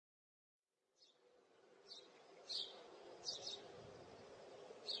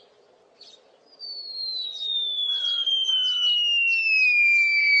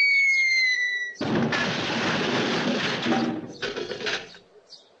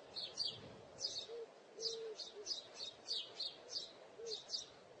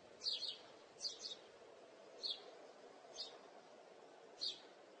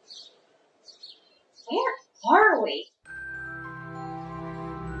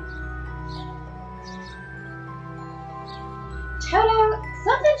Toto,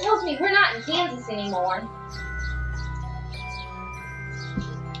 something tells me we're not in Kansas anymore.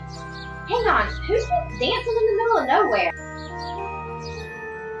 Hang on, who's dancing in the middle of nowhere?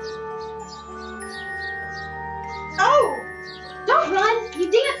 Oh! Don't run! You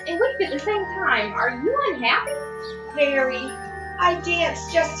dance and weep at the same time. Are you unhappy? Very. I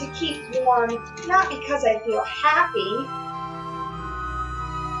dance just to keep warm, not because I feel happy.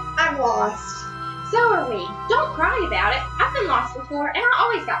 I'm lost. So are we. Don't cry about it. I've been lost before, and I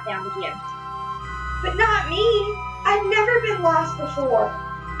always got found again. But not me. I've never been lost before.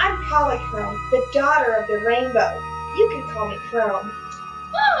 I'm Polychrome, the daughter of the rainbow. You can call me Chrome.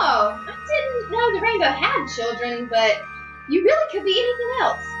 Oh, I didn't know the rainbow had children, but you really could be anything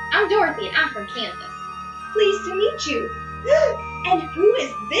else. I'm Dorothy, and I'm from Kansas. Pleased to meet you. And who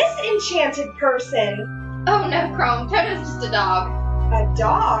is this enchanted person? Oh no, Chrome. Toto's just a dog. A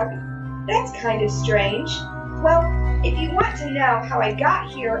dog? That's kind of strange. Well, if you want to know how I got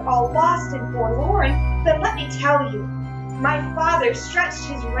here all lost and forlorn, then let me tell you. My father stretched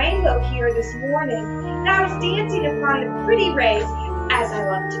his rainbow here this morning, and I was dancing upon the pretty rays, as I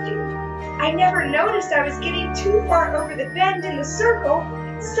love to do. I never noticed I was getting too far over the bend in the circle.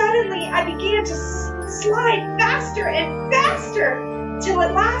 Suddenly, I began to slide faster and faster, till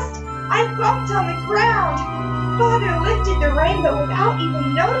at last I bumped on the ground. Father lifted the rainbow without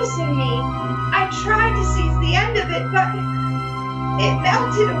even noticing me. I tried to seize the end of it, but it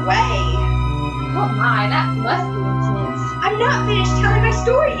melted away. Oh my, that must be intense. I'm not finished telling my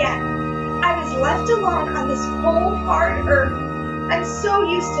story yet. I was left alone on this cold, hard earth. I'm so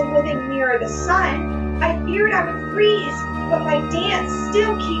used to living near the sun, I feared I would freeze, but my dance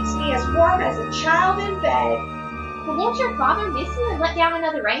still keeps me as warm as a child in bed. Well, won't your father miss you and let down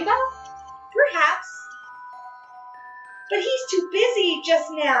another rainbow? Perhaps. But he's too busy just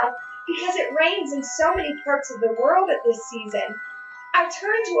now because it rains in so many parts of the world at this season. I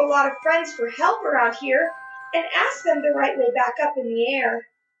turned to a lot of friends for help around here and asked them the right way back up in the air.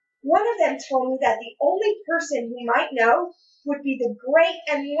 One of them told me that the only person who might know would be the great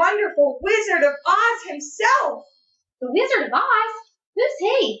and wonderful Wizard of Oz himself. The Wizard of Oz? Who's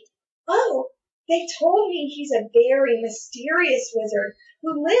he? Oh, they told me he's a very mysterious wizard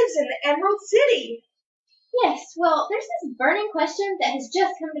who lives in the Emerald City. Yes, well, there's this burning question that has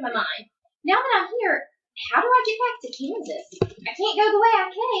just come to my mind. Now that I'm here, how do I get back to Kansas? I can't go the way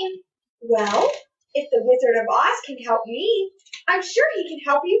I came. Well, if the Wizard of Oz can help me, I'm sure he can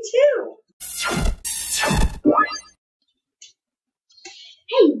help you too.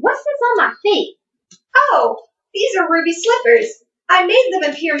 Hey, what's this on my feet? Oh, these are ruby slippers. I made them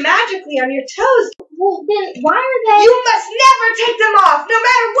appear magically on your toes. Well, then why are they... You must never take them off, no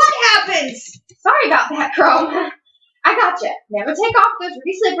matter what happens! Sorry about that, Chrome. I gotcha. Never take off those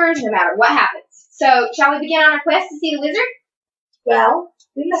ruby slippers, no matter what happens. So, shall we begin on our quest to see the wizard? Well,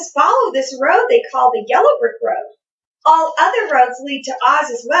 we must follow this road they call the Yellow Brick Road. All other roads lead to Oz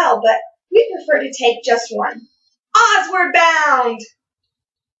as well, but we prefer to take just one. Ozward bound!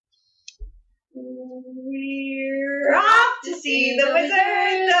 We're off to see the wizard,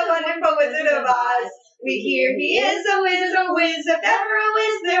 the wonderful Wizard of Oz. We hear he is a whiz, if ever a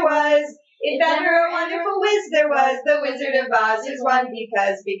whiz there was. If ever a wonderful whiz there was, the Wizard of Oz is one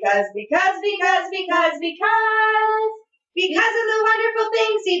because of the wonderful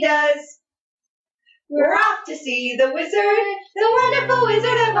things he does. We're off to see the wizard, the wonderful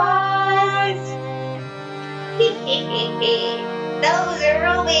Wizard of Oz. Those are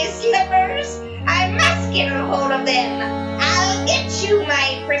ruby slippers. I must get a hold of them. I'll get you,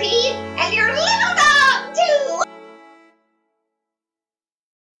 my pretty.